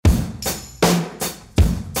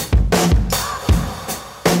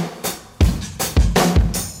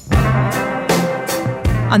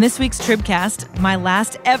On this week's Tribcast, my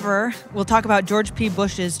last ever, we'll talk about George P.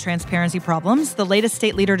 Bush's transparency problems, the latest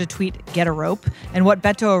state leader to tweet, "Get a rope," and what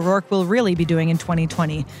Beto O'Rourke will really be doing in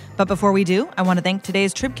 2020. But before we do, I want to thank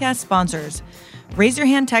today's Tribcast sponsors. Raise Your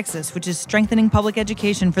Hand Texas, which is strengthening public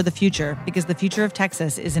education for the future, because the future of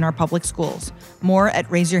Texas is in our public schools. More at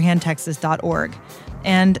raiseyourhandtexas.org.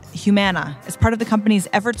 And Humana. As part of the company's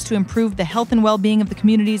efforts to improve the health and well-being of the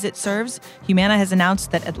communities it serves, Humana has announced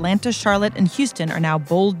that Atlanta, Charlotte, and Houston are now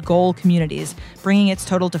Bold Goal communities, bringing its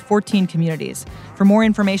total to 14 communities. For more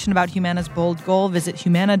information about Humana's Bold Goal, visit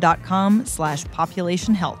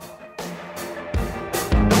humana.com/populationhealth.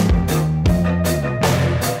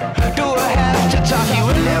 Do I have to talk you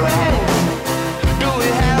into it? Do we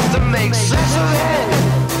have to make sense of it?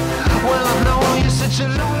 Well, I've known you such a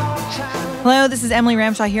long time. Hello, this is Emily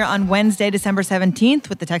Ramshaw here on Wednesday, December 17th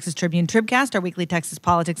with the Texas Tribune Tribcast, our weekly Texas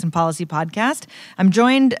politics and policy podcast. I'm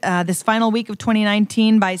joined this final week of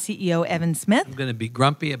 2019 by CEO Evan Smith. I'm going to be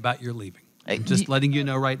grumpy about your leaving. I'm just letting you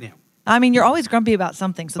know right now. I mean, you're always grumpy about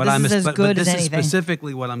something, so this is as good as anything. This is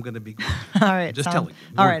specifically what I'm going to be grumpy about. All right. Just telling you.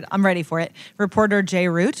 All right, I'm ready for it. Reporter Jay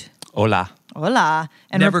Root. Hola. Hola.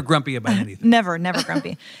 And Never grumpy about anything. Never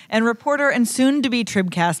grumpy. And reporter and soon-to-be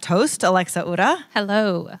Tribcast host, Alexa Ura.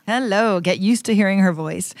 Hello. Hello. Get used to hearing her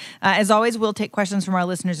voice. As always, we'll take questions from our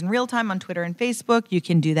listeners in real time on Twitter and Facebook. You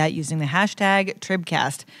can do that using the hashtag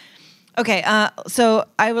Tribcast. Okay, so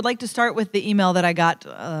I would like to start with the email that I got,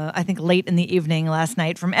 I think, late in the evening last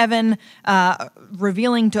night from Evan,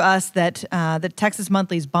 revealing to us that the Texas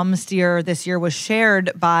Monthly's bum steer this year was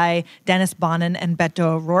shared by Dennis Bonnen and Beto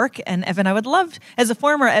O'Rourke. And Evan, I would love, as a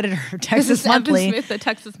former editor of Texas Monthly. Evan Smith, the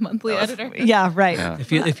Texas Monthly editor. Yeah, right. Yeah.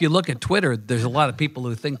 If you look at Twitter, there's a lot of people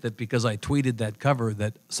who think that because I tweeted that cover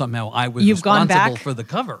that somehow I was You've gone responsible back? for the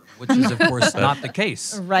cover, which is, of course, not the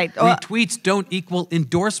case. Right. Retweets don't equal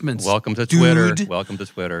endorsements. Welcome to dude. Twitter. Welcome to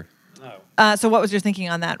Twitter. So what was your thinking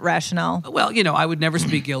on that rationale? Well, you know, I would never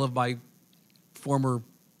speak ill of my former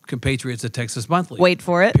compatriots at Texas Monthly. Wait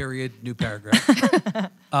for it. Period. New paragraph.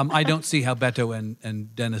 I don't see how Beto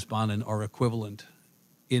and Dennis Bonnen are equivalent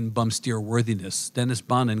in bum steer worthiness. Dennis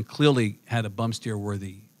Bonnen clearly had a bum steer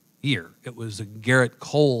worthy year. It was a Garrett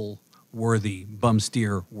Cole worthy, bum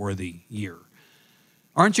steer worthy year.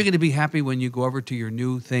 Aren't you going to be happy when you go over to your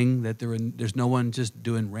new thing that there's no one just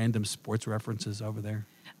doing random sports references over there?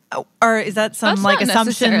 Or is that some That's like not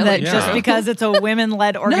assumption that necessarily just true. because it's a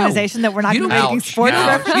women-led organization that we're not going to be making Ouch. sports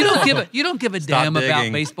Ouch. references? You don't give a Stop damn about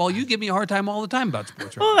digging. baseball. You give me a hard time all the time about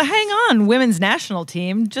sports references. Well, hang on, women's national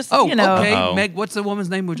team. Just Okay. Uh-oh. Meg, what's the woman's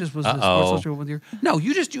name who just was the sports Uh-oh. illustrated woman here? No,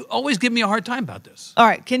 you always give me a hard time about this. All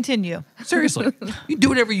right, continue. Seriously. You do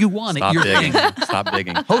whatever you want at Stop your digging. thing. Stop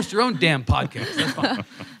digging. Host your own damn podcast. That's fine.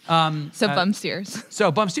 So bum steers.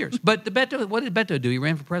 So, bum steers. But what did Beto do? He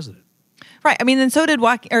ran for president. Right. I mean, then so did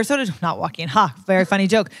not Joaquin. Ha, very funny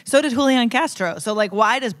joke. So did Julian Castro. So, like,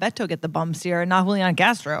 why does Beto get the bum steer and not Julian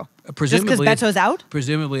Castro? Just because Beto's out?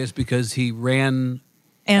 Presumably it's because he ran.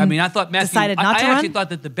 And I mean, I thought Matthew. decided not I to actually run? thought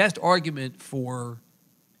that the best argument for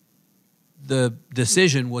the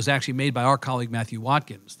decision was actually made by our colleague Matthew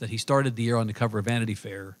Watkins, that he started the year on the cover of Vanity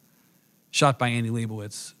Fair, shot by Andy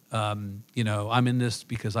Leibovitz. You know, I'm in this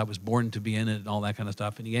because I was born to be in it and all that kind of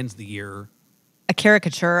stuff. And he ends the year. A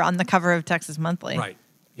caricature on the cover of Texas Monthly. Right.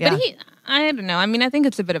 Yeah. But I don't know. I mean, I think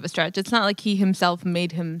it's a bit of a stretch. It's not like he himself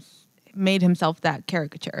made himself that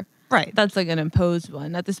caricature. Right. That's like an imposed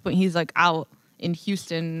one. At this point, he's like out in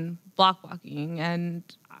Houston block walking, and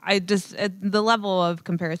I just at the level of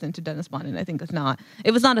comparison to Dennis Bonnen, I think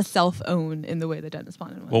it was not a self-own in the way that Dennis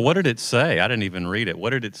Bonnen was. Well, what did it say? I didn't even read it. What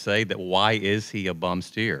did it say that why is he a bum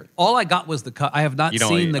steer? All I got was I have not You don't-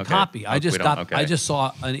 seen the okay. copy. I We just don't- okay. I just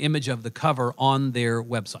saw an image of the cover on their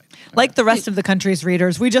website. Like the rest of the country's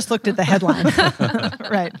readers, we just looked at the headline.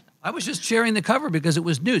 Right. I was just sharing the cover because it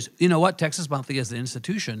was news. You know what? Texas Monthly as an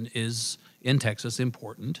institution is, in Texas,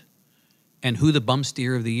 important. And who the bum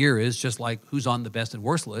steer of the year is, just like who's on the best and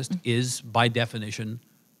worst list, is, by definition,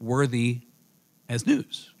 worthy as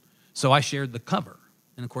news. So I shared the cover.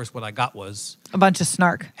 And, of course, what I got was A bunch of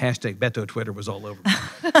snark. hashtag Beto Twitter was all over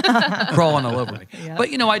me. Crawling all over me. Yep. But,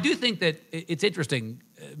 you know, I do think that it's interesting.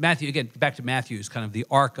 Matthew, again, back to Matthew's kind of the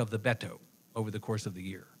arc of the Beto over the course of the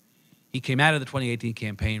year. He came out of the 2018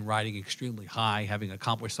 campaign riding extremely high, having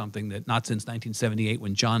accomplished something that not since 1978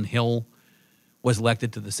 when John Hill was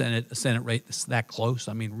elected to the Senate, a Senate rate that's that close.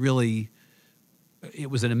 I mean, really, it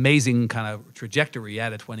was an amazing kind of trajectory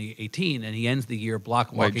out of 2018, and he ends the year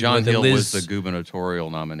block walking Wait, John with Hill Liz. was the gubernatorial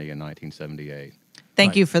nominee in 1978.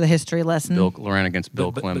 Thank you for the history lesson. Ran against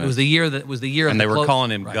Bill but Clements. it was the year that was the year, of and the they were calling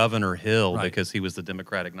him right. Governor Hill Right. because he was the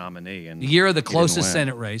Democratic nominee. And The year of the he didn't closest win.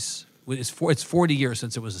 Senate race. it's 40 years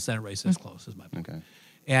since it was a Senate race this close, is my point. Okay.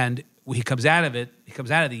 And he comes out of it, he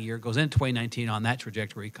comes out of the year, goes into 2019 on that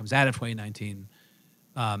trajectory, comes out of 2019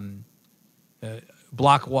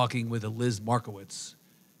 block walking with a Liz Markowitz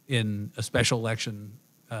in a special election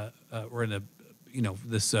or in a,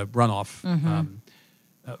 this runoff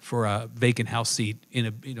for a vacant House seat. In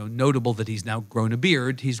a, notable that he's now grown a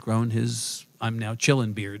beard. He's grown his "I'm now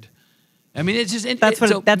chillin' beard." I mean, it's just that's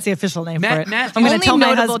the official name for it. Matthew, I'm going Only to tell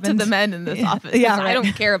my notable husband. to the men in this office. Yeah, I right.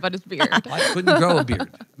 don't care about his beard. I couldn't grow a beard.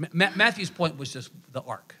 Matthew's point was just the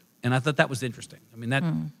arc, and I thought that was interesting. I mean, that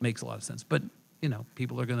makes a lot of sense. But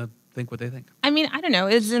people are going to think what they think. I mean, I don't know.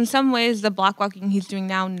 Is in some ways the block walking he's doing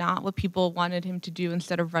now not what people wanted him to do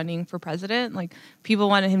instead of running for president? Like, people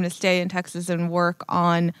wanted him to stay in Texas and work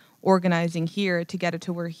on organizing here to get it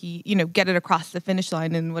to where he, get it across the finish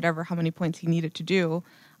line in how many points he needed to do.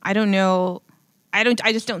 I don't know.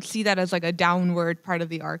 I just don't see that as like a downward part of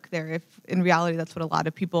the arc there. If in reality, that's what a lot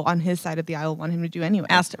of people on his side of the aisle want him to do anyway.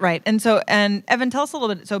 Right. And Evan, tell us a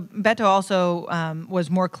little bit. So Beto also was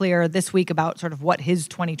more clear this week about sort of what his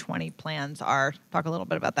 2020 plans are. Talk a little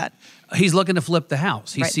bit about that. He's looking to flip the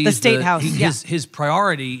House. He Right. sees The state House. His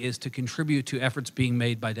priority is to contribute to efforts being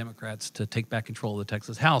made by Democrats to take back control of the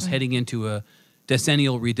Texas House, heading into a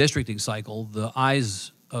decennial redistricting cycle. The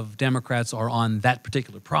eyes of Democrats are on that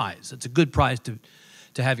particular prize. It's a good prize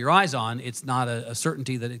to have your eyes on. It's not a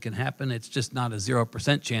certainty that it can happen. It's just not a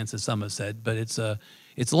 0% chance, as some have said, but it's a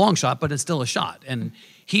long shot, but it's still a shot. And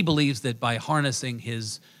he believes that by harnessing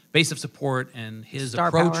his base of support and his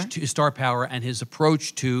approach to star power and his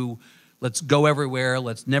approach to let's go everywhere,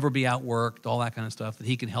 let's never be outworked, all that kind of stuff, that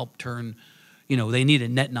he can help turn, they need a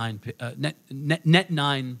net nine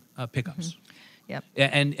pickups. Yep.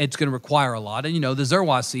 And it's going to require a lot. And, the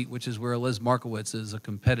Zerwas seat, which is where Liz Markowitz is a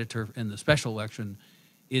competitor in the special election,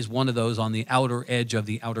 is one of those on the outer edge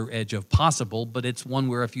of possible. But it's one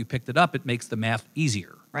where if you picked it up, it makes the math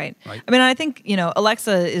easier. Right. I mean, I think,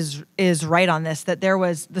 Alexa is right on this, that there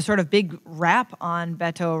was the sort of big rap on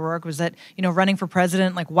Beto O'Rourke was that, running for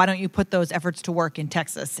president, like, why don't you put those efforts to work in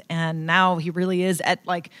Texas? And now he really is at,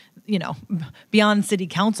 like, beyond city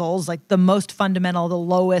councils, like the most fundamental, the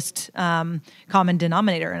lowest common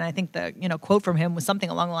denominator. And I think the, quote from him was something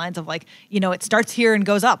along the lines of like, it starts here and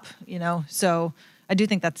goes up, so I do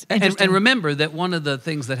think that's interesting. And remember that one of the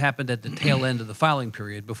things that happened at the tail end of the filing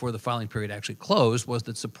period, before the filing period actually closed, was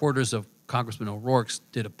that supporters of Congressman O'Rourke's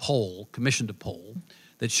commissioned a poll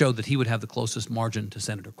that showed that he would have the closest margin to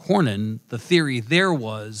Senator Cornyn. The theory there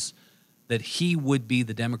was that he would be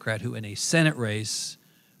the Democrat who, in a Senate race,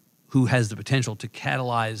 who has the potential to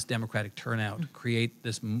catalyze Democratic turnout, create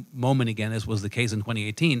this moment again, as was the case in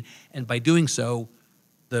 2018, and by doing so,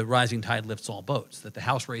 the rising tide lifts all boats, that the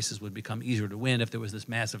House races would become easier to win if there was this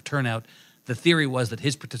massive turnout. The theory was that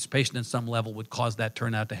his participation at some level would cause that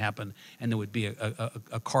turnout to happen, and there would be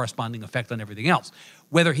a corresponding effect on everything else.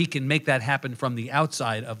 Whether he can make that happen from the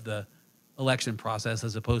outside of the election process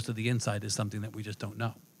as opposed to the inside is something that we just don't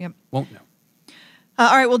know. Yep. Won't know.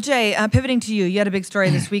 All right, well, Jay, pivoting to you, you had a big story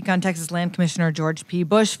this week on Texas Land Commissioner George P.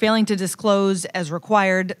 Bush failing to disclose as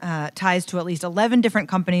required ties to at least 11 different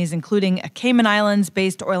companies, including a Cayman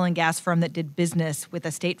Islands-based oil and gas firm that did business with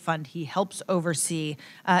a state fund he helps oversee.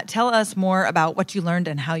 Tell us more about what you learned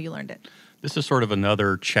and how you learned it. This is sort of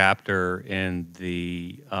another chapter in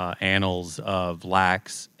the annals of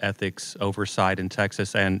lax ethics oversight in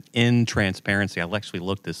Texas and in transparency. I actually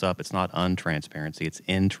looked this up. It's not untransparency, it's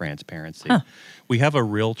intransparency. Huh. We have a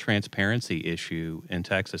real transparency issue in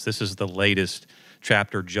Texas. This is the latest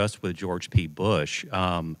chapter just with George P. Bush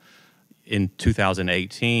in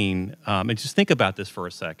 2018. And just think about this for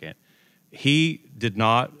a second. He did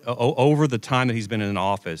not, over the time that he's been in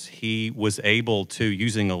office, he was able to,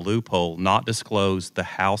 using a loophole, not disclose the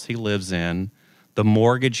house he lives in, the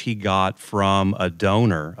mortgage he got from a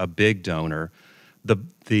donor, a big donor,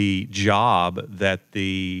 the job that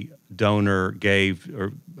the donor gave,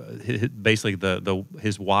 or basically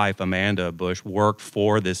his wife, Amanda Bush, worked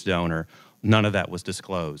for this donor. None of that was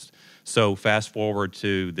disclosed. So fast forward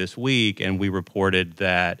to this week, and we reported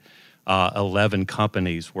that 11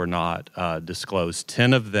 companies were not disclosed.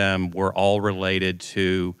 10 of them were all related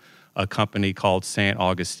to a company called St.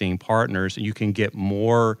 Augustine Partners. You can get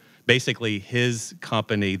more, basically his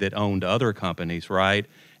company that owned other companies, right?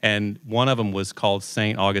 And one of them was called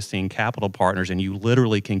St. Augustine Capital Partners, and you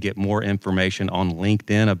literally can get more information on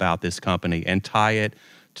LinkedIn about this company and tie it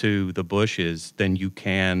to the Bushes than you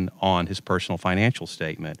can on his personal financial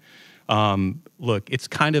statement. Look, it's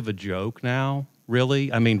kind of a joke now.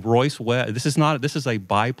 Really? I mean, Royce West, this is a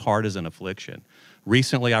bipartisan affliction.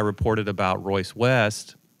 Recently, I reported about Royce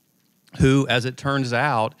West who, as it turns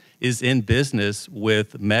out, is in business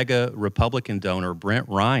with mega Republican donor Brent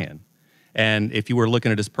Ryan. And if you were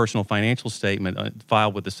looking at his personal financial statement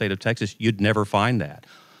filed with the state of Texas, you'd never find that.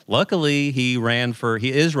 Luckily, he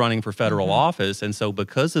is running for federal office, and so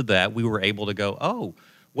because of that, we were able to go, oh,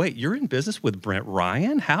 wait, you're in business with Brent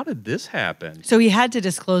Ryan? How did this happen? So he had to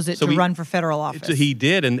disclose it to run for federal office. He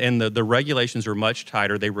did, and the regulations are much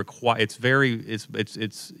tighter. They require it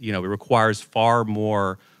requires far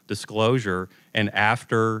more disclosure. And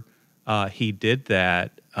after he did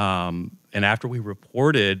that, and after we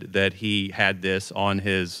reported that he had this on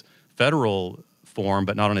his federal form,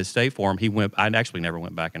 but not on his state form, I actually never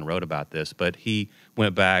went back and wrote about this, but he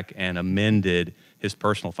went back and amended his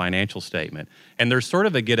personal financial statement. And there's sort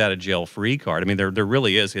of a get-out-of-jail-free card. I mean, there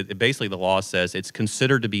really is. Basically, the law says it's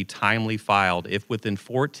considered to be timely filed if within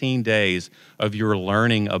 14 days of your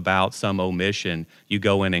learning about some omission, you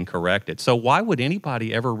go in and correct it. So why would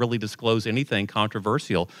anybody ever really disclose anything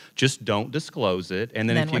controversial? Just don't disclose it. And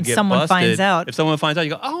then if you get someone busted, finds out, if someone finds out,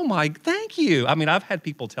 you go, oh my, thank you. I mean, I've had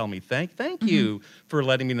people tell me, thank you for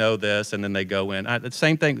letting me know this. And then they go in. The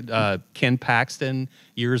same thing, Ken Paxton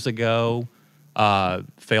years ago,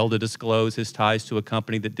 failed to disclose his ties to a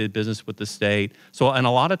company that did business with the state. So, and a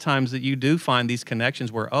lot of times that you do find these connections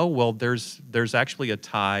where, oh, well, there's actually a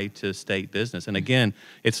tie to state business. And again,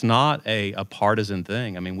 it's not a partisan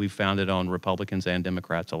thing. I mean, we've found it on Republicans and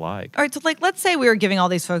Democrats alike. All right, so let's say we were giving all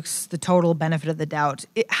these folks the total benefit of the doubt.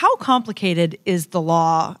 How complicated is the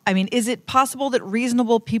law? I mean, is it possible that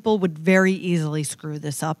reasonable people would very easily screw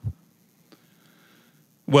this up?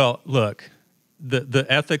 Well, look, the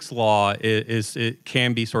ethics law it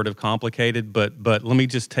can be sort of complicated, but let me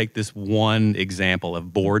just take this one example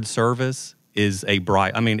of board service is a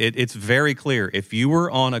bribe. I mean, it's very clear. If you were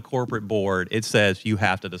on a corporate board, it says you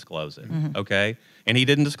have to disclose it, okay? And he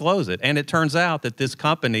didn't disclose it. And it turns out that this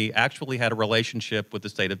company actually had a relationship with the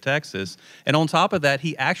state of Texas. And on top of that,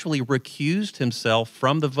 he actually recused himself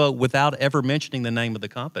from the vote without ever mentioning the name of the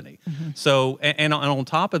company. So, and on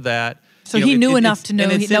top of that, so he knew enough to know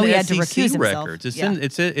he had to recuse records. himself.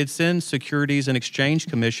 It's in Securities and Exchange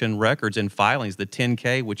Commission records and filings, the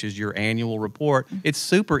 10-K, which is your annual report. It's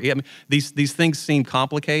super. I mean, these things seem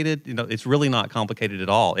complicated. You know, it's really not complicated at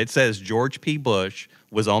all. It says George P. Bush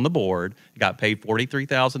was on the board, got paid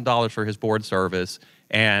 $43,000 for his board service,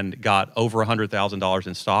 and got over $100,000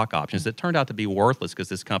 in stock options that turned out to be worthless because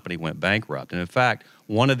this company went bankrupt. And in fact,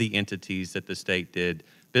 one of the entities that the state did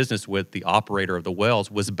business with, the operator of the wells,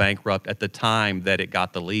 was bankrupt at the time that it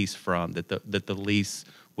got the lease from, that the lease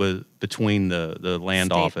was between the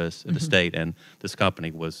land office, the state, and this company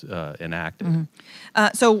was enacted.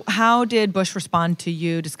 So how did Bush respond to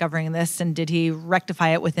you discovering this, and did he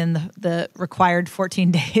rectify it within the required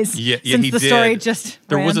 14 days? Yeah, since he the did. Story just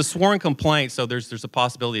there ran? was a sworn complaint, so there's a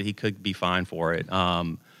possibility he could be fined for it.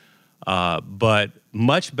 But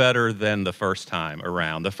much better than the first time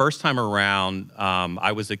around. The first time around,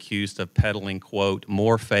 I was accused of peddling, quote,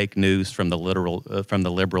 more fake news from the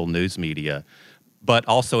liberal news media. But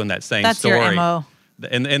also in that same story. That's your MO.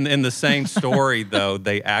 In the same story, though,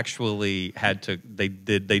 they actually they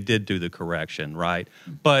did do the correction, right?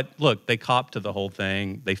 But look, they copped to the whole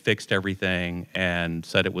thing. They fixed everything and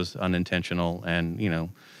said it was unintentional. And, you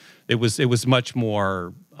know, it was much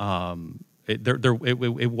more...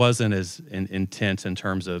 It wasn't as intense in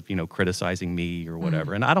terms of, you know, criticizing me or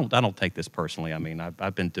whatever. And I don't take this personally. I mean,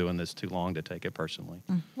 I've been doing this too long to take it personally.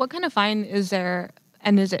 What kind of fine is there,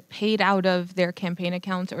 and is it paid out of their campaign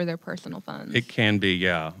accounts or their personal funds? It can be,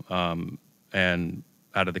 yeah, and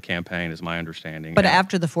out of the campaign is my understanding. But yeah.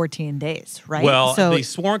 after the 14 days, right? Well, so the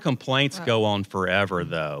sworn complaints go on forever,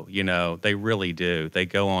 though. You know, they really do. They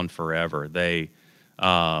go on forever. They.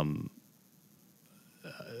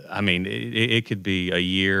 I mean, it could be a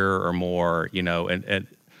year or more, you know, and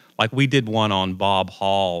like we did one on Bob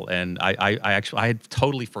Hall, and I had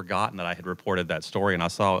totally forgotten that I had reported that story, and I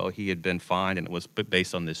saw he had been fined, and it was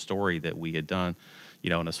based on this story that we had done, you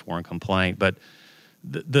know, in a sworn complaint. But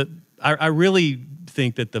I really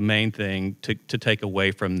think that the main thing to take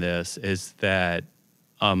away from this is that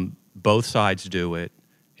both sides do it,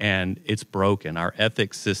 and it's broken. Our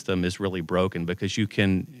ethics system is really broken because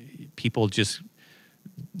people just.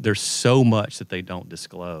 There's so much that they don't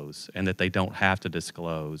disclose and that they don't have to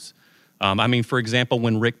disclose. I mean, for example,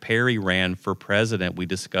 when Rick Perry ran for president, we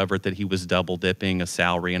discovered that he was double dipping a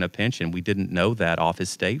salary and a pension. We didn't know that off his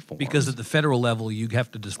state form. Because at the federal level, you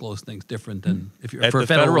have to disclose things different than if you're at for the a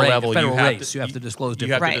federal level. federal You race. You have to disclose You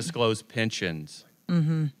different. have to disclose pensions.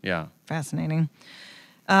 Yeah, fascinating.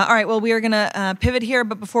 All right, well, we are going to pivot here,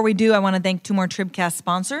 but before we do, I want to thank two more Tribcast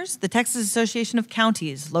sponsors. The Texas Association of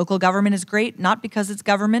Counties. Local government is great, not because it's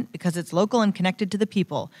government, because it's local and connected to the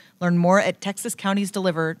people. Learn more at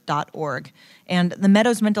texascountiesdeliver.org. And the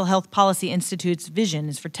Meadows Mental Health Policy Institute's vision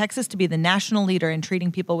is for Texas to be the national leader in treating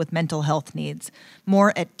people with mental health needs.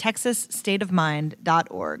 More at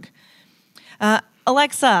texasstateofmind.org.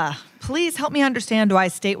 Alexa, please help me understand why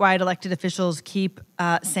statewide elected officials keep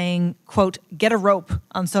saying, quote, get a rope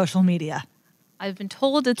on social media. I've been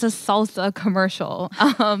told it's a salsa commercial.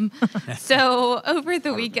 So over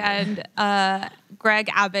the weekend, Greg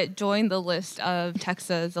Abbott joined the list of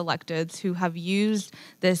Texas electeds who have used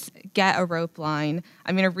this get a rope line.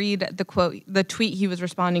 I'm going to read the tweet he was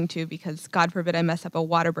responding to because God forbid I mess up a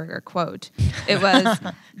Whataburger quote. It was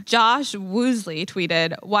Josh Woosley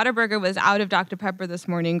tweeted, Whataburger was out of Dr. Pepper this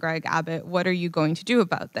morning, Greg Abbott. What are you going to do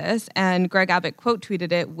about this? And Greg Abbott quote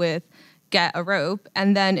tweeted it with get a rope,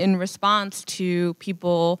 and then in response to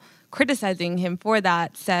people criticizing him for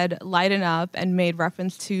that, said lighten up and made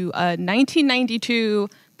reference to a 1992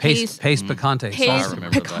 Pace Picante sauce.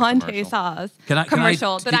 Picante sauce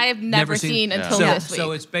commercial that I have never seen until this week.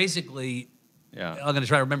 So it's basically, I'm going to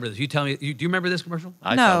try to remember this. You tell me, do you remember this commercial?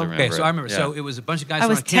 I No. totally remember Okay, so it. I remember. Yeah. So it was a bunch of guys I on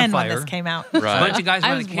was a 10 campfire. when this came out. A bunch of guys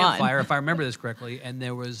I around a was one. campfire, if I remember this correctly, and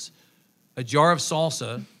there was a jar of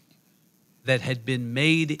salsa that had been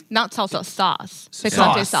made Not salsa, sauce.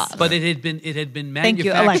 Picante sauce. but it had been Thank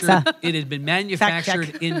you, manufactured. Alexa. It had been Fact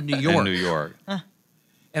manufactured check. in New York. In New York.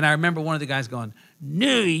 And I remember one of the guys going,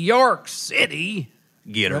 New York City,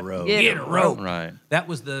 Get a rope. get a rope. Right. That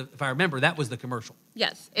was if I remember, that was the commercial.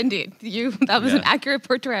 Yes, indeed. That was an accurate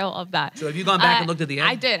portrayal of that. So have you gone back and looked at the ad?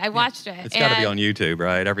 I did. I watched it. It's got to be on YouTube,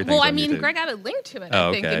 right? Everything's Well, I on mean, YouTube. Greg Abbott linked to it, Oh,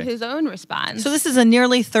 I think, okay. in his own response. So this is a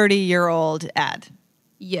nearly 30-year-old ad.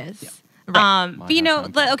 Yes. Right.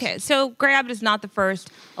 But okay, so Greg Abbott is not the first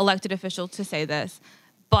elected official to say this,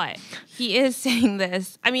 but he is saying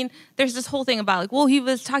this. I mean, there's this whole thing about like, well, he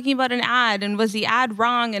was talking about an ad, and was the ad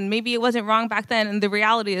wrong? And maybe it wasn't wrong back then. And the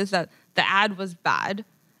reality is that the ad was bad,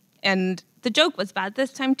 and the joke was bad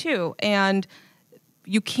this time too. And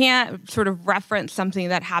you can't sort of reference something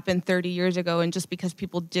that happened 30 years ago, and just because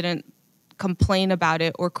people didn't complain about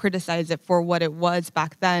it or criticize it for what it was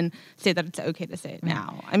back then, say that it's okay to say it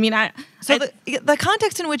now. I mean, The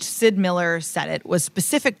context in which Sid Miller said it was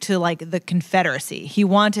specific to like the Confederacy. He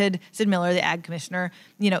wanted Sid Miller, the ag commissioner,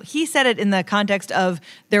 he said it in the context of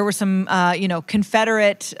there were some,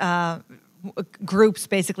 Confederate groups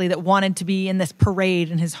basically that wanted to be in this parade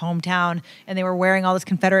in his hometown, and they were wearing all this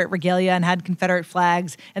Confederate regalia and had Confederate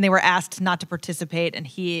flags, and they were asked not to participate, and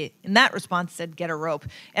he in that response said get a rope.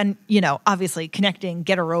 And obviously connecting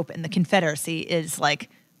get a rope and the Confederacy is like,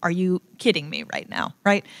 are you kidding me right now,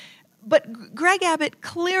 right? But Greg Abbott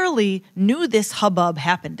clearly knew this hubbub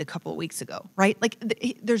happened a couple of weeks ago, right? Like,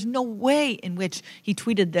 there's no way in which he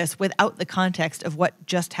tweeted this without the context of what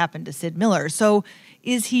just happened to Sid Miller. So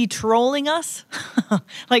is he trolling us?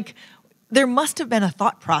 Like, there must have been a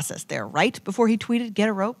thought process there, right? Before he tweeted, get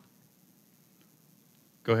a rope?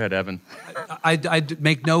 Go ahead, Evan. I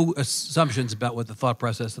make no assumptions about what the thought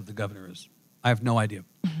process of the governor is. I have no idea.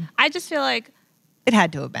 I just feel like It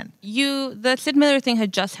had to have been. the Sid Miller thing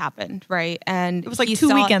had just happened, right? And It was like he 2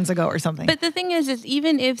 saw- weekends ago or something. But the thing is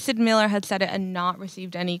even if Sid Miller had said it and not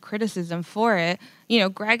received any criticism for it,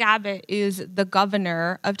 Greg Abbott is the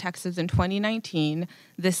governor of Texas in 2019.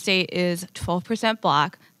 The state is 12%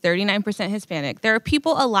 Black, 39% Hispanic. There are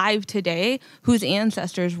people alive today whose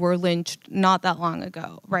ancestors were lynched not that long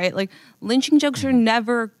ago, right? Like, lynching jokes are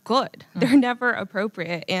never good. They're never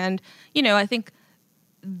appropriate. And, I think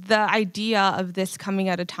the idea of this coming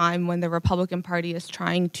at a time when the Republican Party is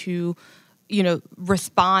trying to,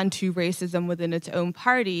 respond to racism within its own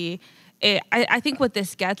party, I think what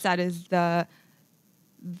this gets at is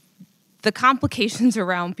the complications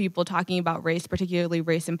around people talking about race, particularly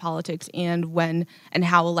race in politics, and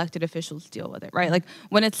how elected officials deal with it, right? Like,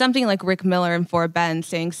 when it's something like Rick Miller and Fort Bend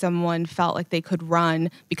saying someone felt like they could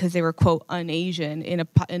run because they were, quote, un-Asian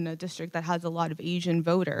in a district that has a lot of Asian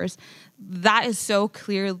voters, that is so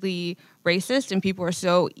clearly racist, and people are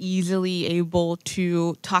so easily able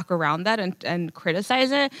to talk around that and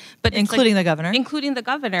criticize it. But it's Including the governor. Including the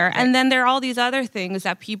governor. Right. And then there are all these other things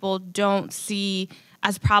that people don't see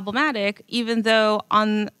as problematic, even though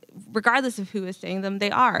regardless of who is saying them, they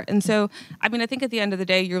are. And so, I mean, I think at the end of the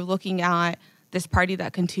day, you're looking at this party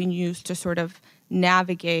that continues to sort of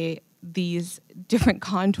navigate these different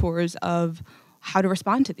contours of how to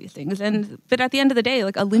respond to these things. But at the end of the day,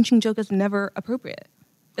 like, a lynching joke is never appropriate.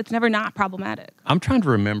 not problematic. I'm trying to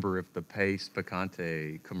remember if the Pace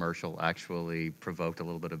Picante commercial actually provoked a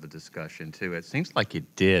little bit of a discussion too. It seems like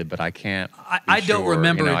it did, but I can't. I be don't sure.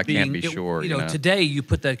 remember You know, it I being. can't be sure. Today you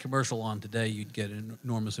put that commercial on today, you'd get an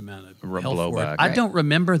enormous amount of hell for blowback. it. I don't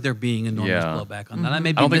remember there being enormous Yeah. blowback on that. I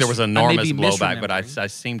I don't think there was I may enormous be blowback, but misremembering. I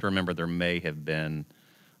seem to remember there may have been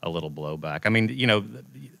a little blowback. I mean,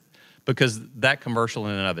 because that commercial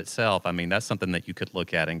in and of itself, I mean, that's something that you could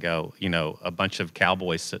look at and go, a bunch of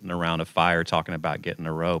cowboys sitting around a fire talking about getting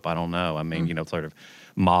a rope. I don't know. I mean, sort of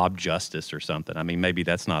mob justice or something. I mean, maybe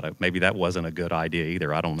that wasn't a good idea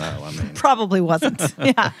either. I don't know. I mean, Probably wasn't.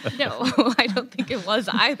 Yeah. No, I don't think it was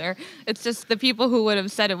either. It's just the people who would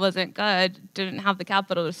have said it wasn't good didn't have the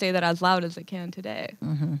capital to say that as loud as they can today.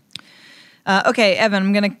 Okay, Evan,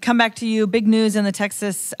 I'm going to come back to you. Big news in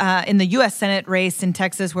the U.S. Senate race in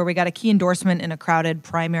Texas, where we got a key endorsement in a crowded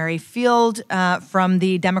primary field from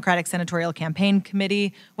the Democratic Senatorial Campaign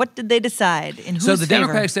Committee. What did they decide? In whose So the favor?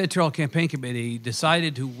 Democratic Senatorial Campaign Committee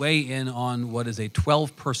decided to weigh in on what is a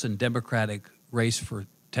 12-person Democratic race for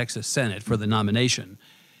Texas Senate for the nomination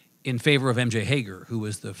in favor of M.J. Hager, who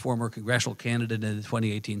was the former congressional candidate in the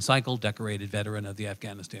 2018 cycle, decorated veteran of the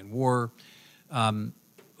Afghanistan War,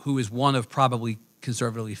 who is one of probably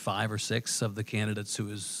conservatively 5 or 6 of the candidates who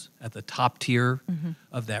is at the top tier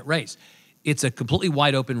of that race. It's a completely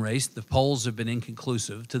wide open race. The polls have been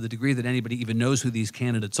inconclusive to the degree that anybody even knows who these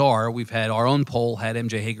candidates are. We've had our own poll had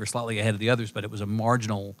M.J. Hager slightly ahead of the others, but it was a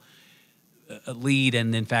marginal lead.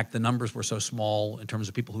 And in fact, the numbers were so small in terms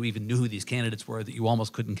of people who even knew who these candidates were that you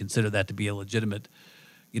almost couldn't consider that to be a legitimate,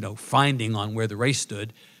 finding on where the race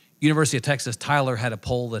stood. University of Texas, Tyler had a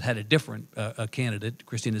poll that had a different candidate,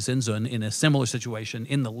 Christina Zinzun, in a similar situation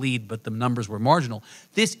in the lead, but the numbers were marginal.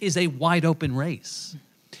 This is a wide open race.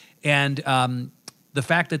 And the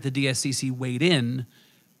fact that the DSCC weighed in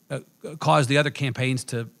caused the other campaigns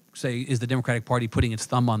to say, is the Democratic Party putting its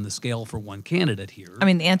thumb on the scale for one candidate here? I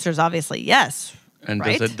mean, the answer is obviously yes. and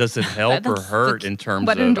right? does it help or That's hurt in terms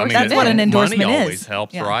what of? endorsement That's what an endorsement money is. always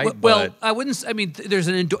helps, Yeah. right? Well, But I wouldn't. I mean, is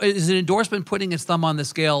an endorsement putting its thumb on the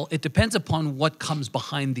scale? It depends upon what comes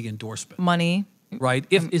behind the endorsement, Money. right?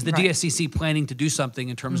 Is the right. DSCC planning to do something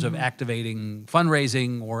in terms of activating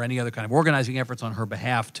fundraising or any other kind of organizing efforts on her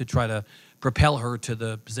behalf to try to propel her to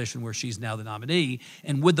the position where she's now the nominee?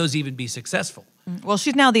 And would those even be successful? Well,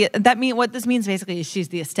 she's now what this means basically is she's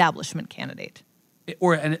the establishment candidate.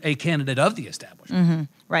 Or a candidate of the establishment.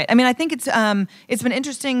 Right. I mean, I think it's been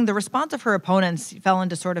interesting. The response of her opponents fell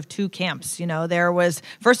into sort of two camps. There were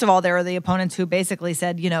the opponents who basically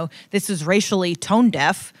said, this is racially tone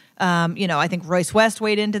deaf. I think Royce West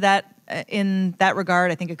weighed into that in that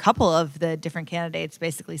regard. I think a couple of the different candidates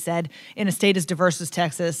basically said, in a state as diverse as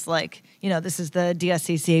Texas, this is the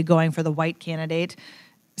DSCC going for the white candidate.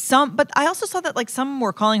 But I also saw that some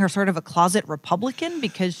were calling her sort of a closet Republican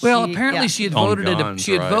because apparently she had On voted guns,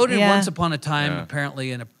 she had right. voted Yeah. once upon a time Yeah.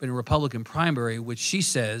 apparently in a Republican primary, which she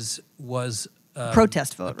says was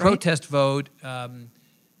protest vote, a right? protest vote.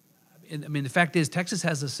 The fact is, Texas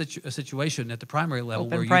has a situation at the primary level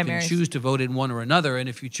Open where primaries. you can choose to vote in one or another, and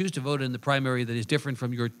if you choose to vote in the primary that is different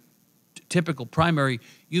from your typical primary,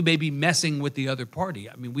 you may be messing with the other party.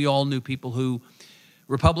 I mean, we all knew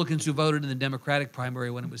Republicans who voted in the Democratic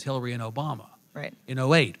primary when it was Hillary and Obama Right. in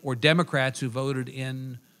 2008, or Democrats who voted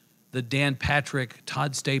in the Dan Patrick,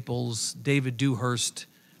 Todd Staples, David Dewhurst,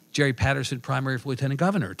 Jerry Patterson primary for lieutenant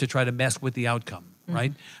governor to try to mess with the outcome,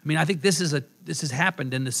 right? I mean, I think this has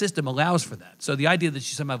happened, and the system allows for that. So the idea that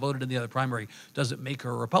she somehow voted in the other primary doesn't make her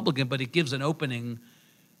a Republican, but it gives an opening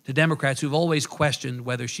to Democrats who've always questioned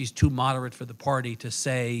whether she's too moderate for the party to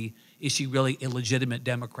say, is she really a legitimate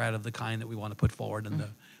Democrat of the kind that we want to put forward in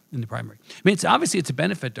the primary? I mean, it's a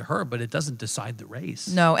benefit to her, but it doesn't decide the race.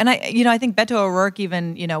 No, and I think Beto O'Rourke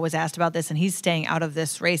even, was asked about this, and he's staying out of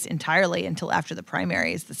this race entirely until after the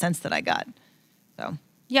primary is the sense that I got. So,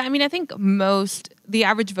 Yeah, I mean, I think the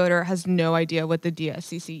average voter has no idea what the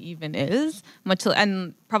DSCC even is,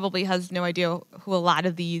 and probably has no idea who a lot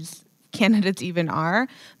of these candidates even are.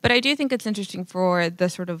 But I do think it's interesting for the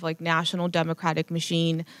sort of national Democratic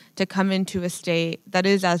machine to come into a state that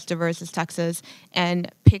is as diverse as Texas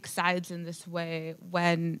and pick sides in this way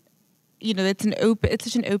when it's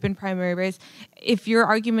such an open primary race. If your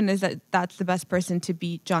argument is that that's the best person to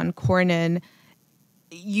beat John Cornyn,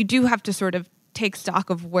 you do have to sort of take stock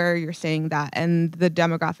of where you're saying that and the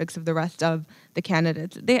demographics of the rest of the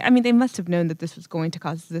candidates. They must have known that this was going to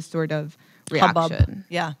cause this sort of reaction. hubbub.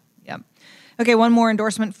 Yeah. Okay, one more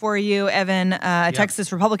endorsement for you, Evan. A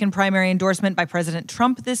Texas Republican primary endorsement by President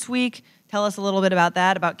Trump this week. Tell us a little bit about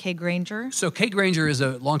that, about Kay Granger. So Kay Granger is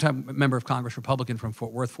a longtime member of Congress, Republican from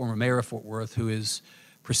Fort Worth, former mayor of Fort Worth, who is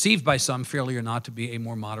perceived by some, fairly or not, to be a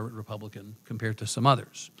more moderate Republican compared to some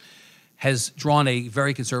others, has drawn a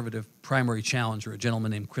very conservative primary challenger, a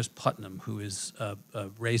gentleman named Chris Putnam, who has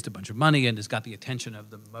raised a bunch of money and has got the attention of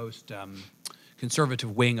the most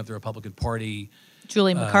conservative wing of the Republican Party.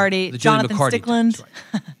 Julie McCarty, the Jonathan Julie McCarty Stickland. types,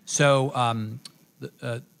 right. So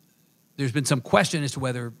there's been some question as to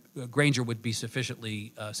whether Granger would be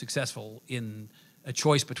sufficiently successful in a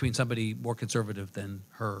choice between somebody more conservative than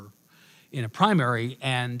her in a primary.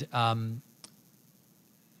 And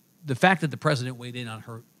the fact that the president weighed in on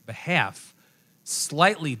her behalf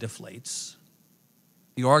slightly deflates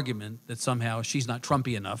the argument that somehow she's not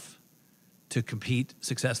Trumpy enough to compete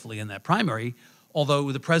successfully in that primary,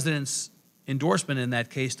 although the president's endorsement in that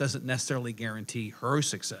case doesn't necessarily guarantee her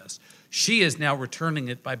success. She is now returning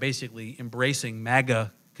it by basically embracing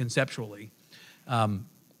MAGA conceptually and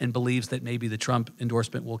believes that maybe the Trump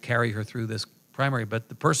endorsement will carry her through this primary. But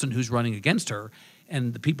the person who's running against her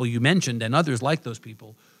and the people you mentioned and others like those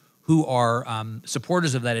people who are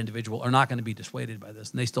supporters of that individual are not going to be dissuaded by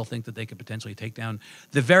this. And they still think that they could potentially take down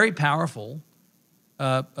the very powerful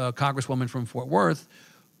congresswoman from Fort Worth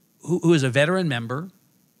who is a veteran member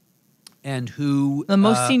and who... The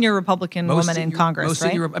most senior Republican woman in Congress, most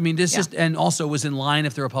right? Senior, I mean, this just... And also was in line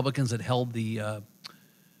if the Republicans had held the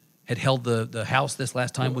House this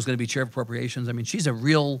last time, was going to be chair of appropriations. I mean, she's a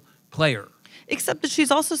real player. Except that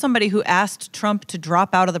she's also somebody who asked Trump to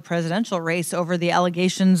drop out of the presidential race over the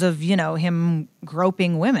allegations of, him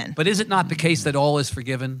groping women. But is it not the case that all is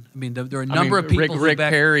forgiven? I mean, there are a number of people Rick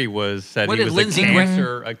Perry said he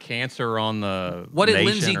was a cancer on the What did nation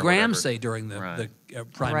Lindsey or Graham whatever. say during the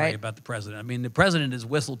primary Right. about the president? I mean, the president has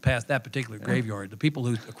whistled past that particular graveyard. The people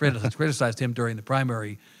who criticized him during the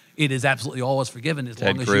primary, it is absolutely all is forgiven as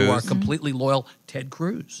Ted long Cruz. as you are completely loyal. Ted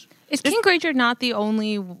Cruz. Is King Granger not the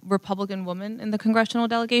only Republican woman in the congressional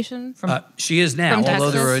delegation? She is now, from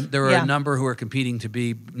although Texas? there are Yeah. a number who are competing to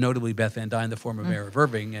be, notably Beth Van Dyne, the former mayor of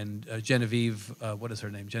Irving, and Genevieve, what is her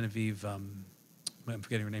name? Genevieve, I'm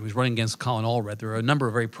forgetting her name, who's running against Colin Allred. There are a number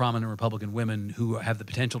of very prominent Republican women who have the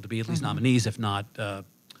potential to be at least nominees, if not the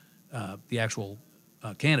actual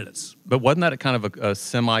candidates. But wasn't that a kind of a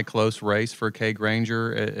semi-close race for Kay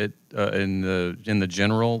Granger in the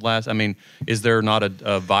general last? I mean, is there not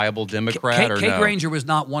a viable Democrat or Kay no? Granger was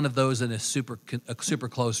not one of those in a super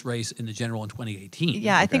close race in the general in 2018.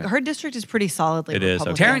 Yeah, I think her district is pretty solidly It is,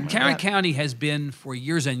 Republican. okay. Tarrant County has been for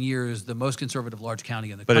years and years the most conservative large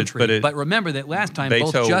county in the But country. but remember that last time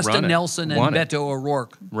both Beto Justin run it, Nelson and won it. Beto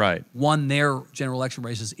O'Rourke Right. won their general election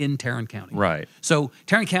races in Tarrant County. Right. So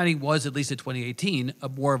Tarrant County was, at least in 2018,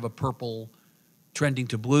 more of a purple trending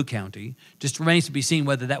to blue county. Just remains to be seen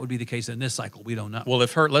whether that would be the case in this cycle. We don't know. Well,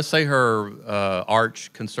 if let's say her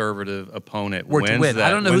arch conservative opponent Were to wins win. that, I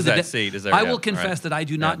don't know who wins the that seat. Is there? I yeah, will confess right. that I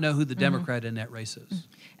do not Yeah. know who the Democrat in that race is.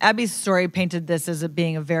 Abby's story painted this as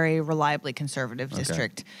being a very reliably conservative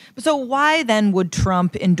district. So why then would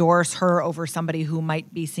Trump endorse her over somebody who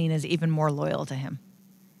might be seen as even more loyal to him?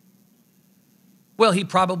 Well, he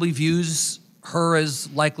probably views her as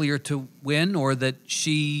likelier to win, or that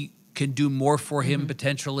she can do more for him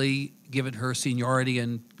potentially, given her seniority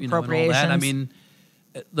and and all that. I Appropriations. mean,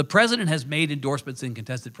 the president has made endorsements in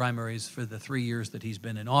contested primaries for the 3 years that he's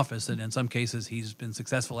been in office, and in some cases he's been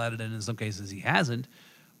successful at it, and in some cases he hasn't.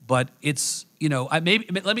 But it's let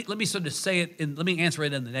me sort of say it, and let me answer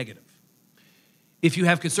it in the negative. If you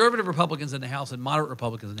have conservative Republicans in the House and moderate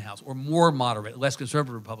Republicans in the House, or more moderate, less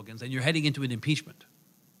conservative Republicans, and you're heading into an impeachment,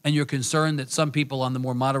 and you're concerned that some people on the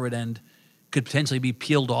more moderate end could potentially be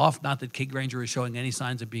peeled off, not that Kay Granger is showing any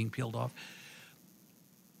signs of being peeled off,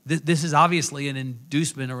 this is obviously an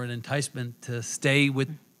inducement or an enticement to stay with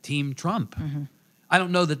Team Trump. I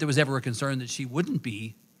don't know that there was ever a concern that she wouldn't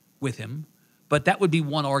be with him, but that would be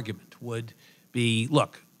one argument, would be,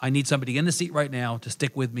 look, I need somebody in the seat right now to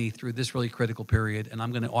stick with me through this really critical period, and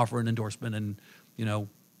I'm going to offer an endorsement. And,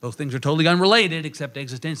 those things are totally unrelated, except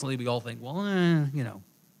existentially we all think, well,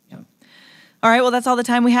 All right, well, that's all the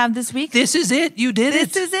time we have this week. This is it. You did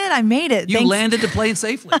it. This is it. I made it. You Thanks. landed the plane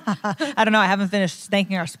safely. I don't know. I haven't finished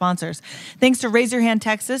thanking our sponsors. Thanks to Raise Your Hand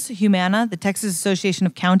Texas, Humana, the Texas Association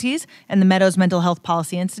of Counties, and the Meadows Mental Health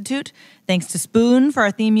Policy Institute. Thanks to Spoon for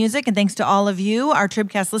our theme music, and thanks to all of you, our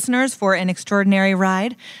Tribcast listeners, for an extraordinary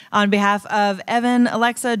ride. On behalf of Evan,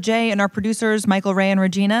 Alexa, Jay, and our producers, Michael, Ray, and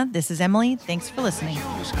Regina, this is Emily. Thanks for listening. Do I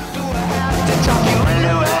have to talk you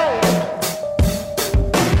into it?